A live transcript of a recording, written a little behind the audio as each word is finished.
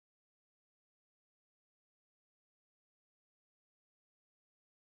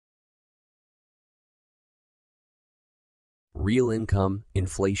real income,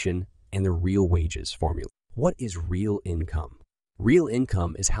 inflation, and the real wages formula. What is real income? Real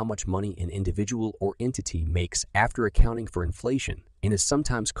income is how much money an individual or entity makes after accounting for inflation and is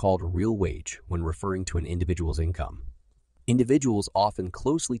sometimes called real wage when referring to an individual's income. Individuals often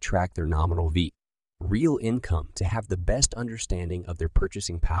closely track their nominal V, real income, to have the best understanding of their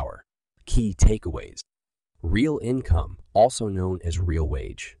purchasing power. Key takeaways. Real income, also known as real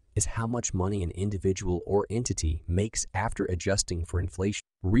wage, is how much money an individual or entity makes after adjusting for inflation.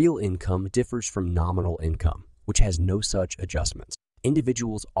 Real income differs from nominal income, which has no such adjustments.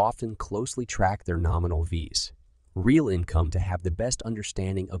 Individuals often closely track their nominal Vs, real income, to have the best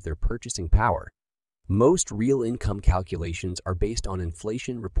understanding of their purchasing power. Most real income calculations are based on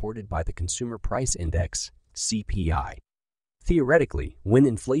inflation reported by the Consumer Price Index, CPI. Theoretically, when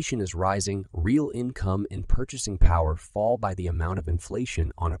inflation is rising, real income and purchasing power fall by the amount of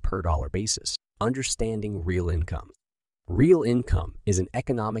inflation on a per-dollar basis. Understanding real income. Real income is an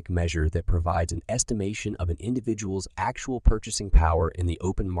economic measure that provides an estimation of an individual's actual purchasing power in the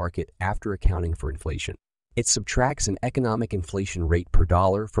open market after accounting for inflation. It subtracts an economic inflation rate per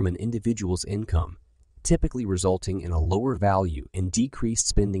dollar from an individual's income, typically resulting in a lower value and decreased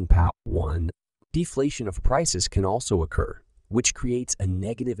spending power. 1. Deflation of prices can also occur, which creates a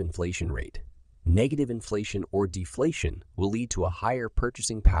negative inflation rate. Negative inflation or deflation will lead to a higher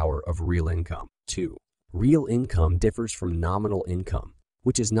purchasing power of real income. 2. Real income differs from nominal income,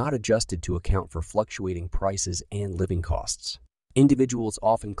 which is not adjusted to account for fluctuating prices and living costs. Individuals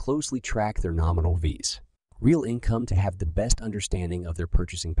often closely track their nominal Vs, real income, to have the best understanding of their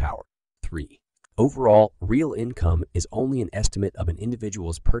purchasing power. 3. Overall, real income is only an estimate of an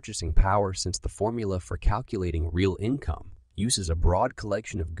individual's purchasing power, since the formula for calculating real income uses a broad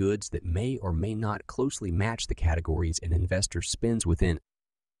collection of goods that may or may not closely match the categories an investor spends within.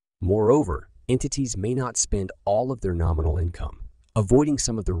 Moreover, entities may not spend all of their nominal income, avoiding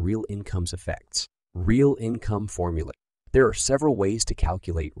some of the real income's effects. Real income formula. There are several ways to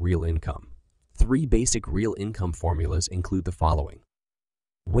calculate real income. 3 basic real income formulas include the following.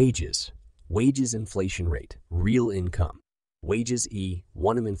 Wages. Wages inflation rate, real income. Wages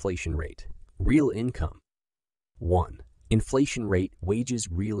E1 inflation rate, real income. 1. Inflation rate, wages,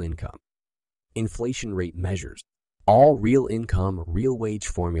 real income. Inflation rate measures. All real income, real wage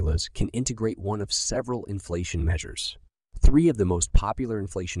formulas can integrate one of several inflation measures. 3 of the most popular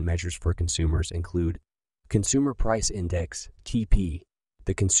inflation measures for consumers include Consumer Price Index, TP,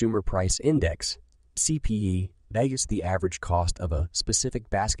 the Consumer Price Index, CPE, values the average cost of a specific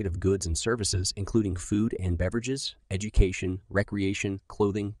basket of goods and services, including food and beverages, education, recreation,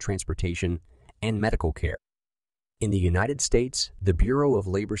 clothing, transportation, and medical care. In the United States, the Bureau of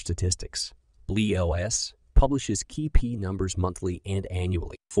Labor Statistics, BLS, publishes key P numbers monthly and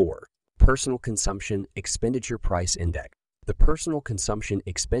annually. 4. Personal Consumption Expenditure Price Index. The Personal Consumption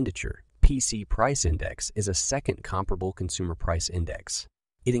Expenditure, PC Price Index, is a second comparable consumer price index.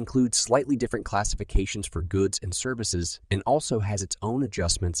 It includes slightly different classifications for goods and services and also has its own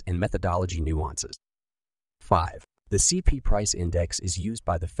adjustments and methodology nuances. 5. The CP Price Index is used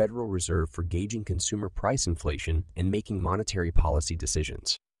by the Federal Reserve for gauging consumer price inflation and making monetary policy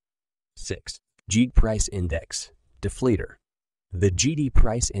decisions. 6. GD Price Index, Deflator. The GD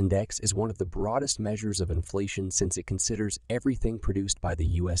Price Index is one of the broadest measures of inflation since it considers everything produced by the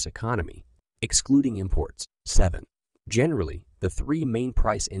U.S. economy, excluding imports. 7. Generally, the 3 main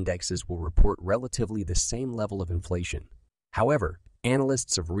price indexes will report relatively the same level of inflation. However,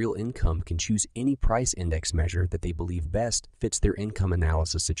 analysts of real income can choose any price index measure that they believe best fits their income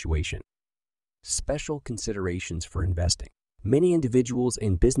analysis situation. Special considerations for investing. Many individuals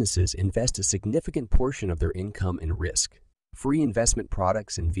and businesses invest a significant portion of their income in risk, free investment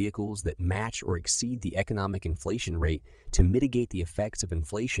products and vehicles that match or exceed the economic inflation rate to mitigate the effects of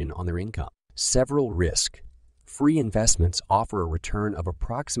inflation on their income. Several risk-free investments offer a return of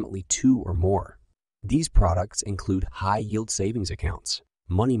approximately 2 or more. These products include high-yield savings accounts,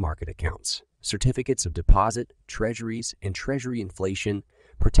 money market accounts, certificates of deposit, treasuries, and treasury inflation,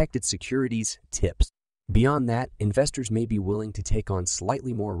 protected securities, TIPS. Beyond that, investors may be willing to take on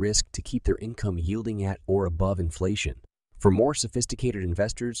slightly more risk to keep their income yielding at or above inflation. For more sophisticated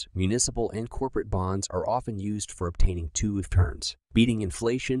investors, municipal and corporate bonds are often used for obtaining 2 returns, beating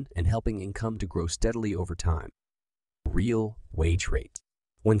inflation and helping income to grow steadily over time. Real wage rate.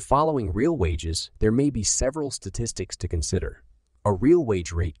 When following real wages, there may be several statistics to consider. A real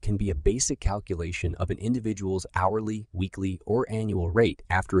wage rate can be a basic calculation of an individual's hourly, weekly, or annual rate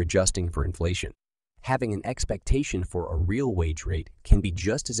after adjusting for inflation. Having an expectation for a real wage rate can be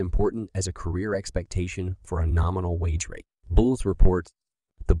just as important as a career expectation for a nominal wage rate. Bulls reports.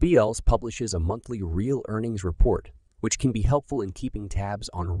 The BLS publishes a monthly real earnings report, which can be helpful in keeping tabs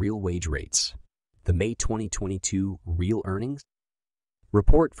on real wage rates. The May 2022 Real Earnings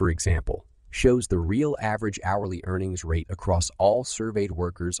Report, for example, shows the real average hourly earnings rate across all surveyed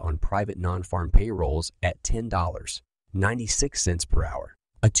workers on private non-farm payrolls at $10.96 per hour,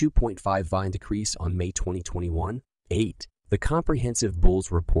 a 2.5% decrease on May 2021. 8. The comprehensive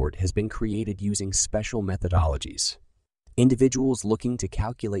Bulls report has been created using special methodologies. Individuals looking to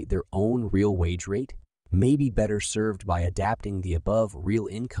calculate their own real wage rate may be better served by adapting the above real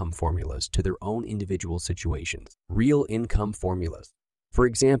income formulas to their own individual situations. Real income formulas. For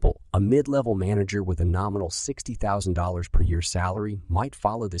example, a mid-level manager with a nominal $60,000 per year salary might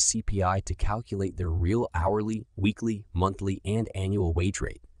follow the CPI to calculate their real hourly, weekly, monthly, and annual wage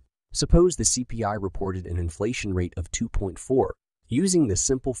rate. Suppose the CPI reported an inflation rate of 2.4, using the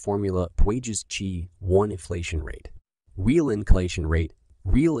simple formula wages chi 1 inflation rate. Real inflation rate,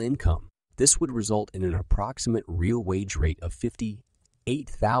 real income. This would result in an approximate real wage rate of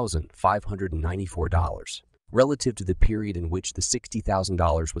 $58,594 relative to the period in which the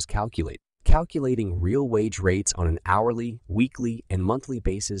 $60,000 was calculated. Calculating real wage rates on an hourly, weekly, and monthly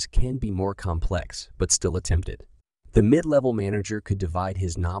basis can be more complex, but still attempted. The mid-level manager could divide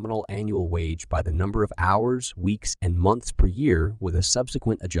his nominal annual wage by the number of hours, weeks, and months per year with a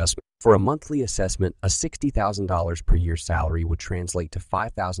subsequent adjustment. For a monthly assessment, a $60,000 per year salary would translate to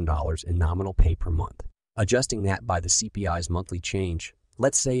 $5,000 in nominal pay per month. Adjusting that by the CPI's monthly change,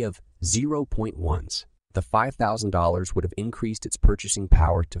 let's say of 0.1s, the $5,000 would have increased its purchasing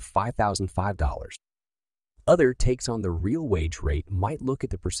power to $5,005. Other takes on the real wage rate might look at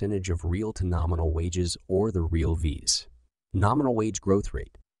the percentage of real to nominal wages or the real Vs. Nominal wage growth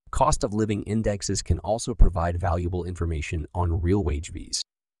rate. Cost of living indexes can also provide valuable information on real wage Vs.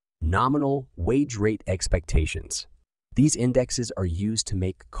 Nominal wage rate expectations. These indexes are used to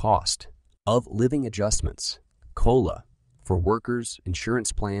make cost of living adjustments, COLA, for workers,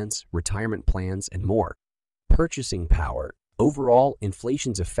 insurance plans, retirement plans, and more. Purchasing power. Overall,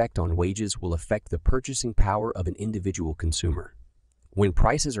 inflation's effect on wages will affect the purchasing power of an individual consumer. When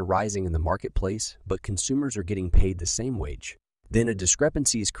prices are rising in the marketplace, but consumers are getting paid the same wage, then a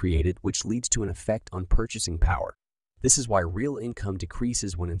discrepancy is created which leads to an effect on purchasing power. This is why real income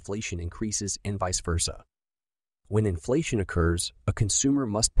decreases when inflation increases and vice versa. When inflation occurs, a consumer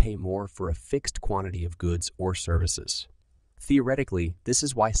must pay more for a fixed quantity of goods or services. Theoretically, this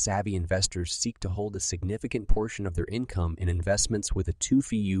is why savvy investors seek to hold a significant portion of their income in investments with a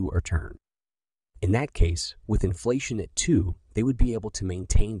 2-FU return. In that case, with inflation at 2, they would be able to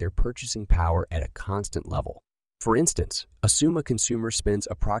maintain their purchasing power at a constant level. For instance, assume a consumer spends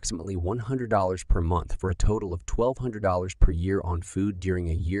approximately $100 per month for a total of $1,200 per year on food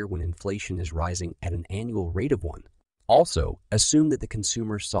during a year when inflation is rising at an annual rate of 1. Also, assume that the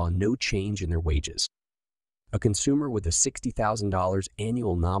consumer saw no change in their wages. A consumer with a $60,000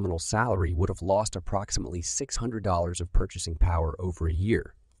 annual nominal salary would have lost approximately $600 of purchasing power over a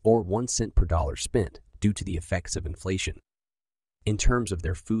year, or 1 cent per dollar spent, due to the effects of inflation. In terms of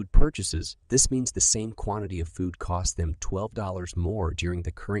their food purchases, this means the same quantity of food cost them $12 more during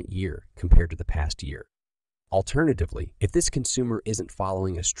the current year compared to the past year. Alternatively, if this consumer isn't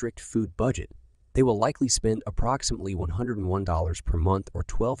following a strict food budget, they will likely spend approximately $101 per month or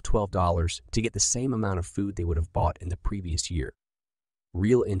 $12 to get the same amount of food they would have bought in the previous year.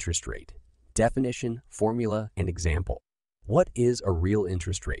 Real interest rate. Definition, formula, and example. What is a real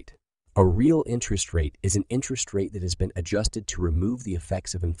interest rate? A real interest rate is an interest rate that has been adjusted to remove the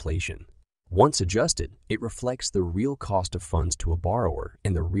effects of inflation. Once adjusted, it reflects the real cost of funds to a borrower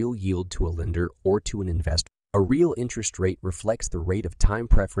and the real yield to a lender or to an investor. A real interest rate reflects the rate of time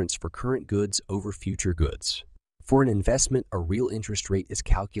preference for current goods over future goods. For an investment, a real interest rate is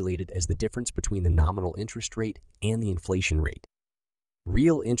calculated as the difference between the nominal interest rate and the inflation rate.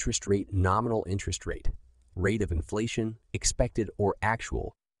 Real interest rate, nominal interest rate, rate of inflation, expected or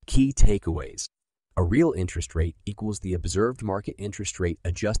actual. Key takeaways. A real interest rate equals the observed market interest rate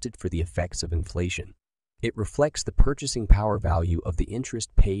adjusted for the effects of inflation. It reflects the purchasing power value of the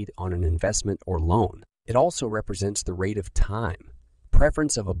interest paid on an investment or loan. It also represents the rate of time,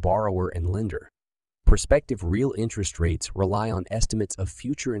 preference of a borrower and lender. Prospective real interest rates rely on estimates of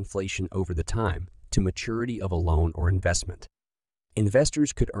future inflation over the time to maturity of a loan or investment.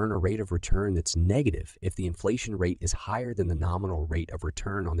 Investors could earn a rate of return that's negative if the inflation rate is higher than the nominal rate of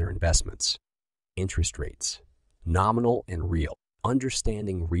return on their investments. Interest rates. Nominal and real.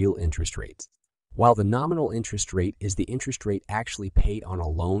 Understanding real interest rates. While the nominal interest rate is the interest rate actually paid on a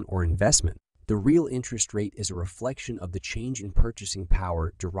loan or investment, the real interest rate is a reflection of the change in purchasing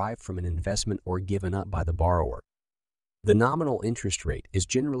power derived from an investment or given up by the borrower. The nominal interest rate is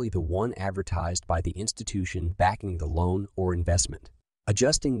generally the one advertised by the institution backing the loan or investment.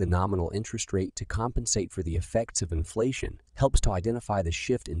 Adjusting the nominal interest rate to compensate for the effects of inflation helps to identify the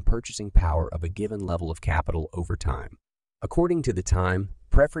shift in purchasing power of a given level of capital over time. According to the time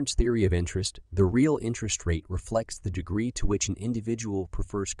preference theory of interest, the real interest rate reflects the degree to which an individual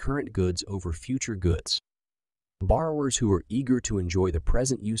prefers current goods over future goods. Borrowers who are eager to enjoy the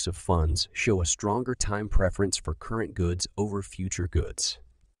present use of funds show a stronger time preference for current goods over future goods.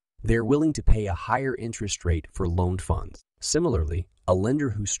 They are willing to pay a higher interest rate for loaned funds. Similarly, a lender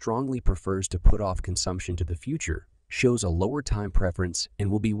who strongly prefers to put off consumption to the future shows a lower time preference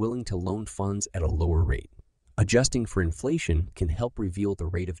and will be willing to loan funds at a lower rate. Adjusting for inflation can help reveal the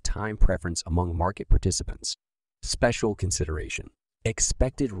rate of time preference among market participants. Special consideration: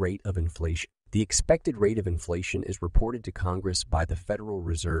 expected rate of inflation. The expected rate of inflation is reported to Congress by the Federal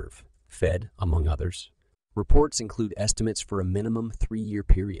Reserve, Fed, among others. Reports include estimates for a minimum 3-year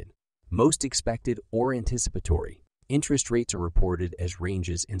period. Most expected or anticipatory interest rates are reported as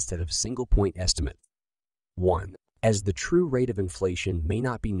ranges instead of single-point estimates. 1. As the true rate of inflation may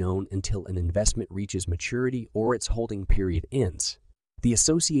not be known until an investment reaches maturity or its holding period ends, the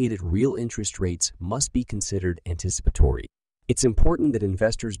associated real interest rates must be considered anticipatory. It's important that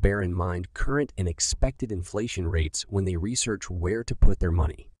investors bear in mind current and expected inflation rates when they research where to put their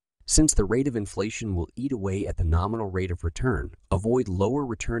money. Since the rate of inflation will eat away at the nominal rate of return, avoid lower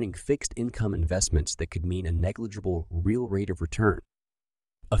returning fixed income investments that could mean a negligible real rate of return.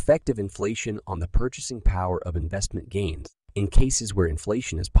 Effective inflation on the purchasing power of investment gains. In cases where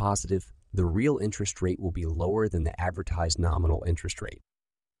inflation is positive, the real interest rate will be lower than the advertised nominal interest rate.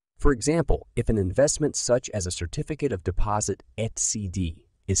 For example, if an investment such as a certificate of deposit (CD)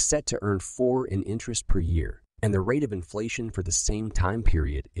 is set to earn 4 in interest per year, and the rate of inflation for the same time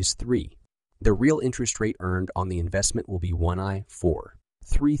period is 3, the real interest rate earned on the investment will be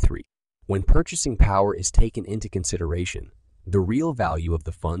 1.433. When purchasing power is taken into consideration, the real value of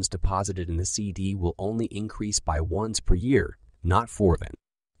the funds deposited in the CD will only increase by 1s per year, not 4 then.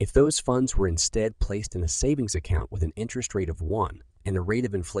 If those funds were instead placed in a savings account with an interest rate of 1 and the rate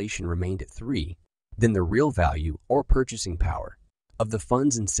of inflation remained at 3, then the real value or purchasing power of the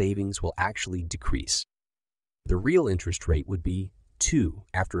funds in savings will actually decrease. The real interest rate would be 2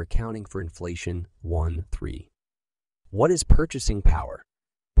 after accounting for inflation 1.3. What is purchasing power?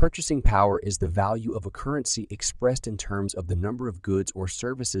 Purchasing power is the value of a currency expressed in terms of the number of goods or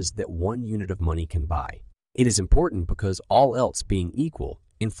services that one unit of money can buy. It is important because, all else being equal,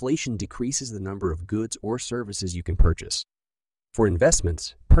 inflation decreases the number of goods or services you can purchase. For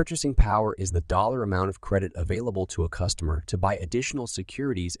investments, purchasing power is the dollar amount of credit available to a customer to buy additional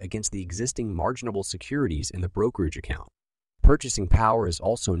securities against the existing marginable securities in the brokerage account. Purchasing power is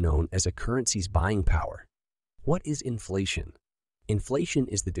also known as a currency's buying power. What is inflation? Inflation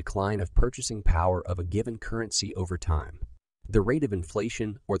is the decline of purchasing power of a given currency over time. The rate of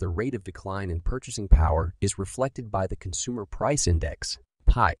inflation, or the rate of decline in purchasing power, is reflected by the Consumer Price Index,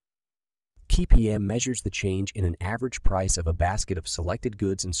 PPI. KPI measures the change in an average price of a basket of selected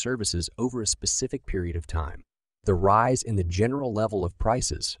goods and services over a specific period of time. The rise in the general level of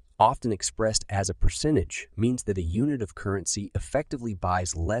prices, often expressed as a percentage, means that a unit of currency effectively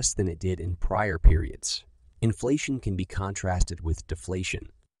buys less than it did in prior periods. Inflation can be contrasted with deflation,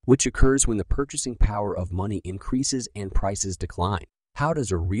 which occurs when the purchasing power of money increases and prices decline. How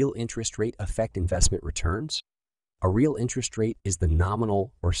does a real interest rate affect investment returns? A real interest rate is the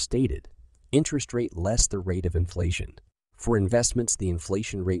nominal or stated interest rate less the rate of inflation. For investments, the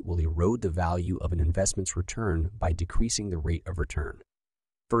inflation rate will erode the value of an investment's return by decreasing the rate of return.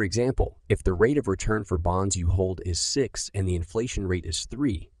 For example, if the rate of return for bonds you hold is 6 and the inflation rate is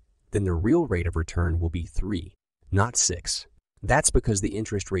 3, then the real rate of return will be 3, not 6. That's because the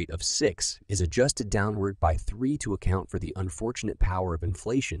interest rate of 6 is adjusted downward by 3 to account for the unfortunate power of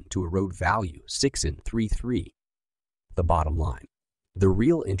inflation to erode value 6 and 3. The bottom line: the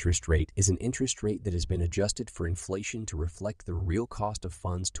real interest rate is an interest rate that has been adjusted for inflation to reflect the real cost of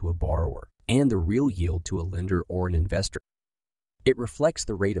funds to a borrower and the real yield to a lender or an investor. It reflects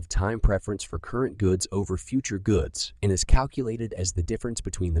the rate of time preference for current goods over future goods and is calculated as the difference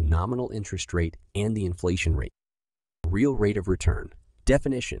between the nominal interest rate and the inflation rate. Real rate of return.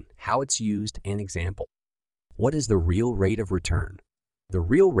 Definition, how it's used, and example. What is the real rate of return? The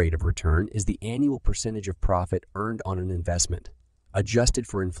real rate of return is the annual percentage of profit earned on an investment, adjusted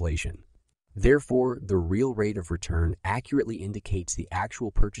for inflation. Therefore, the real rate of return accurately indicates the actual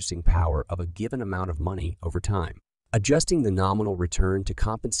purchasing power of a given amount of money over time. Adjusting the nominal return to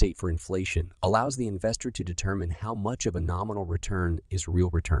compensate for inflation allows the investor to determine how much of a nominal return is real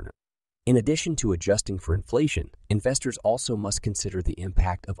return. In addition to adjusting for inflation, investors also must consider the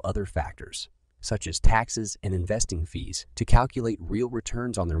impact of other factors, such as taxes and investing fees, to calculate real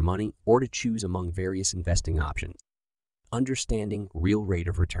returns on their money or to choose among various investing options. Understanding real rate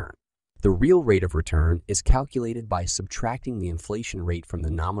of return. The real rate of return is calculated by subtracting the inflation rate from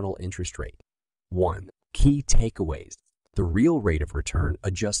the nominal interest rate. 1. Key takeaways. The real rate of return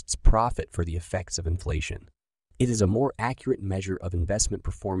adjusts profit for the effects of inflation. It is a more accurate measure of investment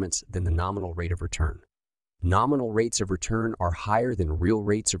performance than the nominal rate of return. Nominal rates of return are higher than real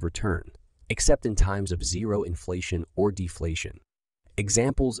rates of return, except in times of zero inflation or deflation.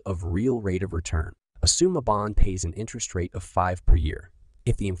 Examples of real rate of return. Assume a bond pays an interest rate of 5 per year.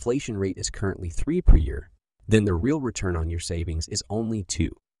 If the inflation rate is currently 3 per year, then the real return on your savings is only 2.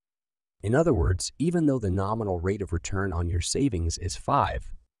 In other words, even though the nominal rate of return on your savings is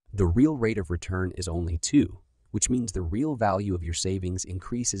 5, the real rate of return is only 2, which means the real value of your savings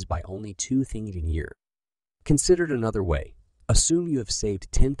increases by only 2 things a year. Considered another way, assume you have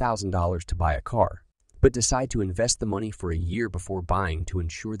saved $10,000 to buy a car, but decide to invest the money for a year before buying to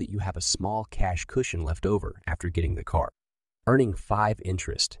ensure that you have a small cash cushion left over after getting the car. Earning 5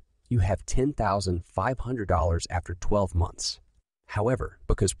 interest, you have $10,500 after 12 months. However,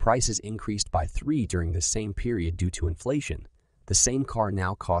 because prices increased by 3 during the same period due to inflation, the same car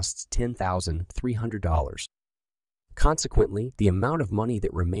now costs $10,300. Consequently, the amount of money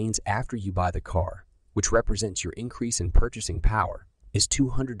that remains after you buy the car, which represents your increase in purchasing power, is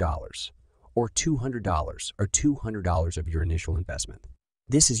 $200, or $200 of your initial investment.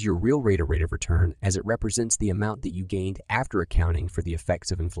 This is your real rate of return, as it represents the amount that you gained after accounting for the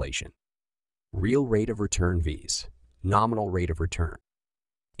effects of inflation. Real rate of return vs. Nominal rate of return.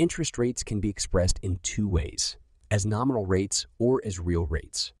 Interest rates can be expressed in 2 ways, as nominal rates or as real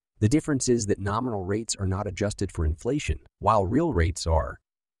rates. The difference is that nominal rates are not adjusted for inflation, while real rates are.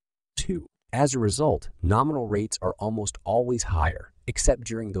 2. As a result, nominal rates are almost always higher, except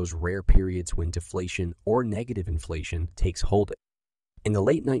during those rare periods when deflation or negative inflation takes hold. In the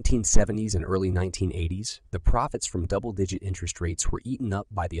late 1970s and early 1980s, the profits from double-digit interest rates were eaten up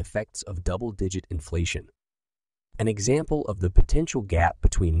by the effects of double-digit inflation. An example of the potential gap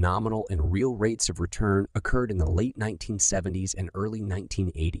between nominal and real rates of return occurred in the late 1970s and early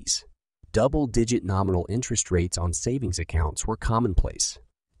 1980s. Double-digit nominal interest rates on savings accounts were commonplace.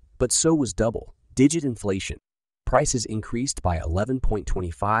 But so was double-digit inflation. Prices increased by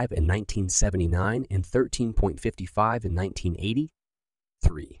 11.25 in 1979 and 13.55 in 1980.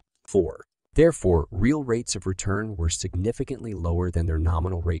 4. Therefore, real rates of return were significantly lower than their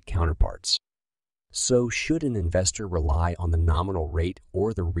nominal rate counterparts. So, should an investor rely on the nominal rate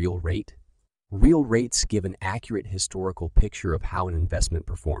or the real rate? Real rates give an accurate historical picture of how an investment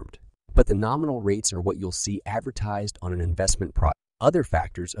performed, but the nominal rates are what you'll see advertised on an investment product. Other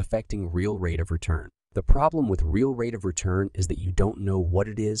factors affecting real rate of return. The problem with real rate of return is that you don't know what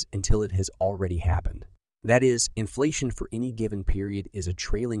it is until it has already happened. That is, inflation for any given period is a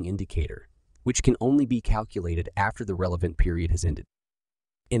trailing indicator, which can only be calculated after the relevant period has ended.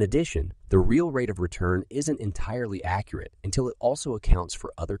 In addition, the real rate of return isn't entirely accurate until it also accounts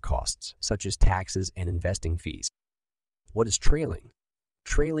for other costs, such as taxes and investing fees. What is trailing?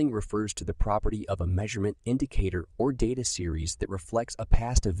 Trailing refers to the property of a measurement, indicator, or data series that reflects a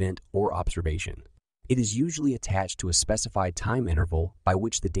past event or observation. It is usually attached to a specified time interval by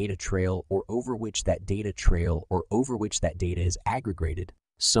which the data trail or over which that data trail or over which that data is aggregated,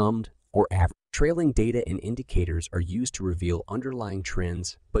 summed, or averaged. Trailing data and indicators are used to reveal underlying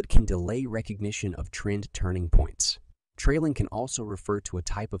trends but can delay recognition of trend turning points. Trailing can also refer to a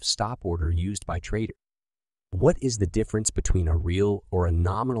type of stop order used by traders. What is the difference between a real or a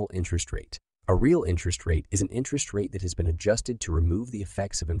nominal interest rate? A real interest rate is an interest rate that has been adjusted to remove the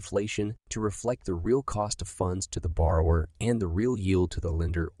effects of inflation to reflect the real cost of funds to the borrower and the real yield to the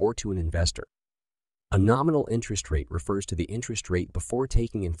lender or to an investor. A nominal interest rate refers to the interest rate before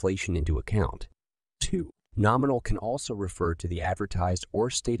taking inflation into account. 2. Nominal can also refer to the advertised or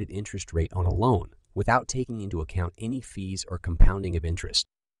stated interest rate on a loan without taking into account any fees or compounding of interest.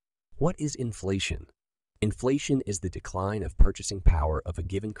 What is inflation? Inflation is the decline of purchasing power of a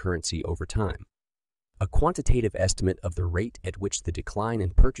given currency over time. A quantitative estimate of the rate at which the decline in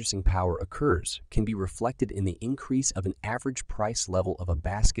purchasing power occurs can be reflected in the increase of an average price level of a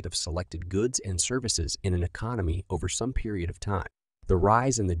basket of selected goods and services in an economy over some period of time. The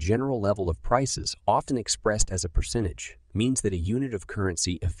rise in the general level of prices, often expressed as a percentage, means that a unit of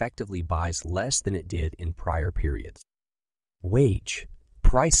currency effectively buys less than it did in prior periods. Wage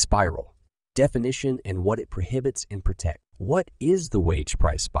price spiral. Definition and what it prohibits and protects. What is the wage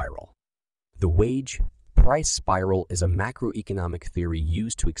price spiral? The wage price spiral is a macroeconomic theory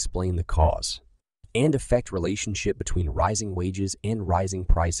used to explain the cause and effect relationship between rising wages and rising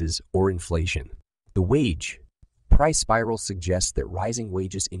prices or inflation. The wage price spiral suggests that rising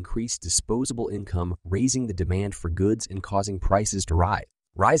wages increase disposable income, raising the demand for goods and causing prices to rise.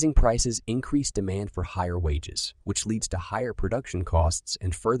 Rising prices increase demand for higher wages, which leads to higher production costs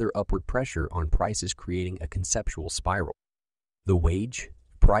and further upward pressure on prices, creating a conceptual spiral. The wage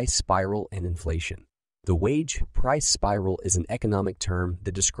price spiral and inflation. The wage price spiral is an economic term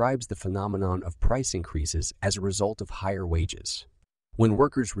that describes the phenomenon of price increases as a result of higher wages. When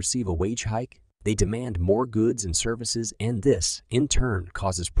workers receive a wage hike, they demand more goods and services, and this, in turn,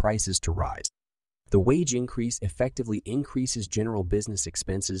 causes prices to rise. The wage increase effectively increases general business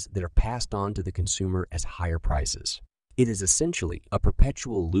expenses that are passed on to the consumer as higher prices. It is essentially a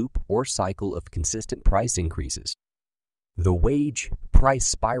perpetual loop or cycle of consistent price increases. The wage price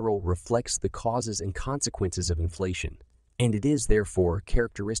spiral reflects the causes and consequences of inflation, and it is therefore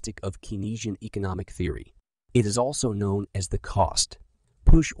characteristic of Keynesian economic theory. It is also known as the cost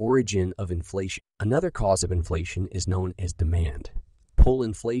push origin of inflation. Another cause of inflation is known as demand pull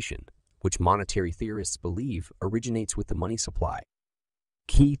inflation, which monetary theorists believe originates with the money supply.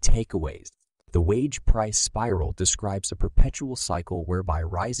 Key takeaways. The wage price spiral describes a perpetual cycle whereby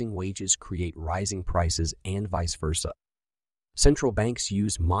rising wages create rising prices and vice versa. Central banks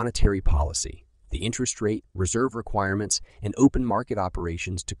use monetary policy, the interest rate, reserve requirements, and open market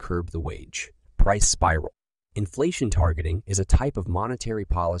operations to curb the wage price spiral. Inflation targeting is a type of monetary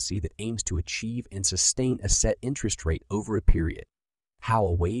policy that aims to achieve and sustain a set interest rate over a period. How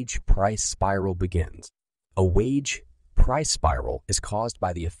a wage price spiral begins. A wage price spiral is caused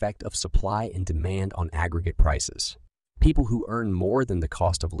by the effect of supply and demand on aggregate prices. People who earn more than the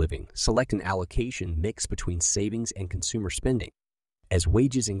cost of living select an allocation mix between savings and consumer spending. As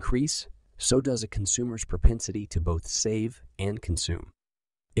wages increase, so does a consumer's propensity to both save and consume.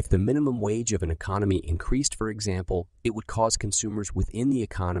 If the minimum wage of an economy increased, for example, it would cause consumers within the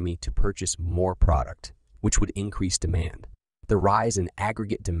economy to purchase more product, which would increase demand. The rise in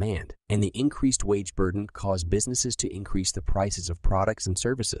aggregate demand and the increased wage burden cause businesses to increase the prices of products and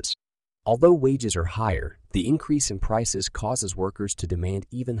services. Although wages are higher, the increase in prices causes workers to demand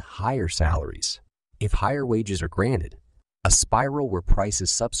even higher salaries. If higher wages are granted, a spiral where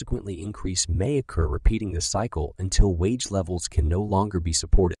prices subsequently increase may occur, repeating the cycle until wage levels can no longer be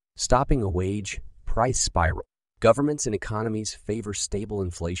supported. Stopping a wage price spiral. Governments and economies favor stable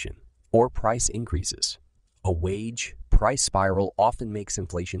inflation or price increases. A wage price spiral often makes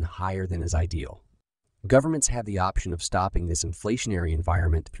inflation higher than is ideal. Governments have the option of stopping this inflationary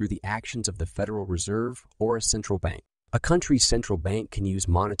environment through the actions of the Federal Reserve or a central bank. A country's central bank can use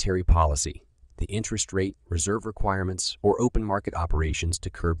monetary policy, the interest rate, reserve requirements, or open market operations to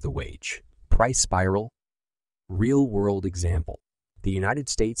curb the wage price spiral. Real-world example. The United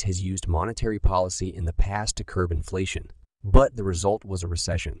States has used monetary policy in the past to curb inflation, but the result was a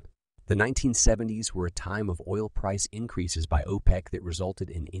recession. The 1970s were a time of oil price increases by OPEC that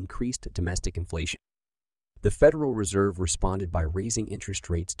resulted in increased domestic inflation. The Federal Reserve responded by raising interest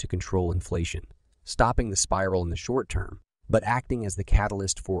rates to control inflation, stopping the spiral in the short term, but acting as the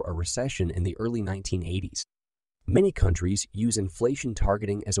catalyst for a recession in the early 1980s. Many countries use inflation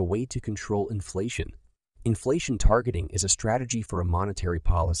targeting as a way to control inflation. Inflation targeting is a strategy for a monetary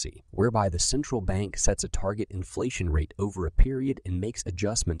policy whereby the central bank sets a target inflation rate over a period and makes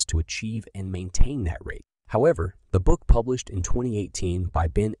adjustments to achieve and maintain that rate. However, the book published in 2018 by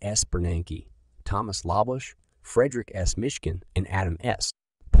Ben S. Bernanke, Thomas Labush, Frederick S. Mishkin, and Adam S.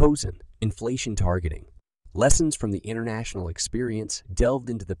 Posen, Inflation Targeting. Lessons from the international experience delved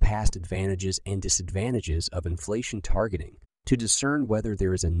into the past advantages and disadvantages of inflation targeting to discern whether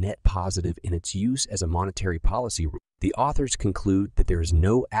there is a net positive in its use as a monetary policy rule. The authors conclude that there is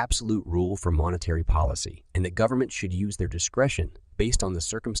no absolute rule for monetary policy and that governments should use their discretion based on the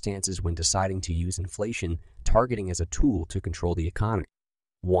circumstances when deciding to use inflation targeting as a tool to control the economy.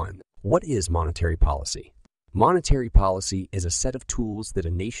 1. What is monetary policy? Monetary policy is a set of tools that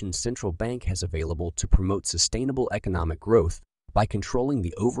a nation's central bank has available to promote sustainable economic growth by controlling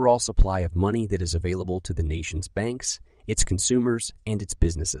the overall supply of money that is available to the nation's banks, its consumers, and its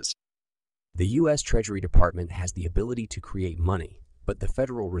businesses. The U.S. Treasury Department has the ability to create money, but the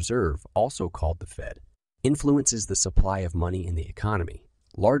Federal Reserve, also called the Fed, influences the supply of money in the economy,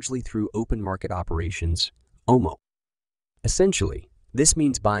 largely through open market operations, OMO. Essentially, this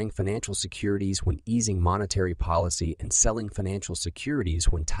means buying financial securities when easing monetary policy and selling financial securities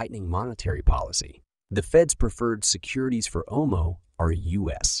when tightening monetary policy. The Fed's preferred securities for OMO are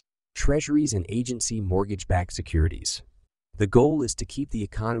U.S. Treasuries and agency mortgage-backed securities. The goal is to keep the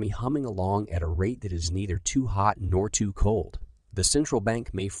economy humming along at a rate that is neither too hot nor too cold. The central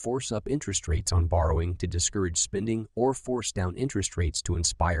bank may force up interest rates on borrowing to discourage spending or force down interest rates to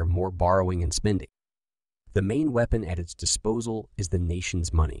inspire more borrowing and spending. The main weapon at its disposal is the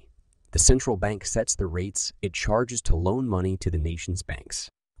nation's money. The central bank sets the rates it charges to loan money to the nation's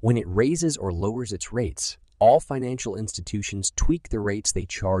banks. When it raises or lowers its rates, all financial institutions tweak the rates they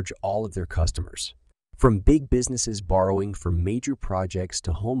charge all of their customers. From big businesses borrowing for major projects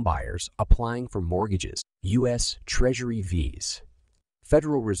to home buyers applying for mortgages. U.S. Treasury vs.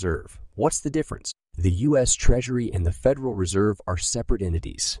 Federal Reserve. What's the difference? The U.S. Treasury and the Federal Reserve are separate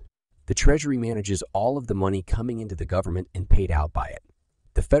entities. The Treasury manages all of the money coming into the government and paid out by it.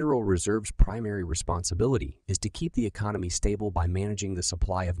 The Federal Reserve's primary responsibility is to keep the economy stable by managing the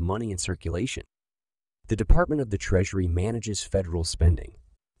supply of money in circulation. The Department of the Treasury manages federal spending.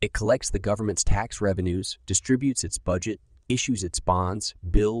 It collects the government's tax revenues, distributes its budget, issues its bonds,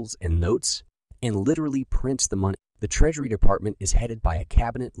 bills, and notes, and literally prints the money. The Treasury Department is headed by a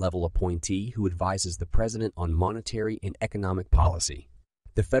cabinet-level appointee who advises the president on monetary and economic policy.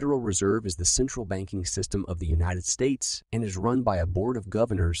 The Federal Reserve is the central banking system of the United States and is run by a board of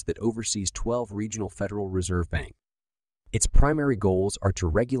governors that oversees 12 regional Federal Reserve banks. Its primary goals are to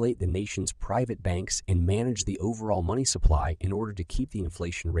regulate the nation's private banks and manage the overall money supply in order to keep the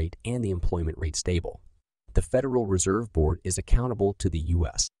inflation rate and the employment rate stable. The Federal Reserve Board is accountable to the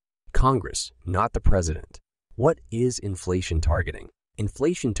U.S. Congress, not the president. What is inflation targeting?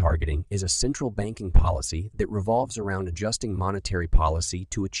 Inflation targeting is a central banking policy that revolves around adjusting monetary policy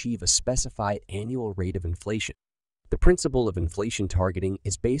to achieve a specified annual rate of inflation. The principle of inflation targeting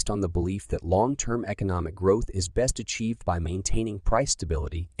is based on the belief that long-term economic growth is best achieved by maintaining price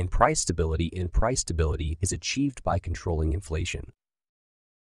stability is achieved by controlling inflation.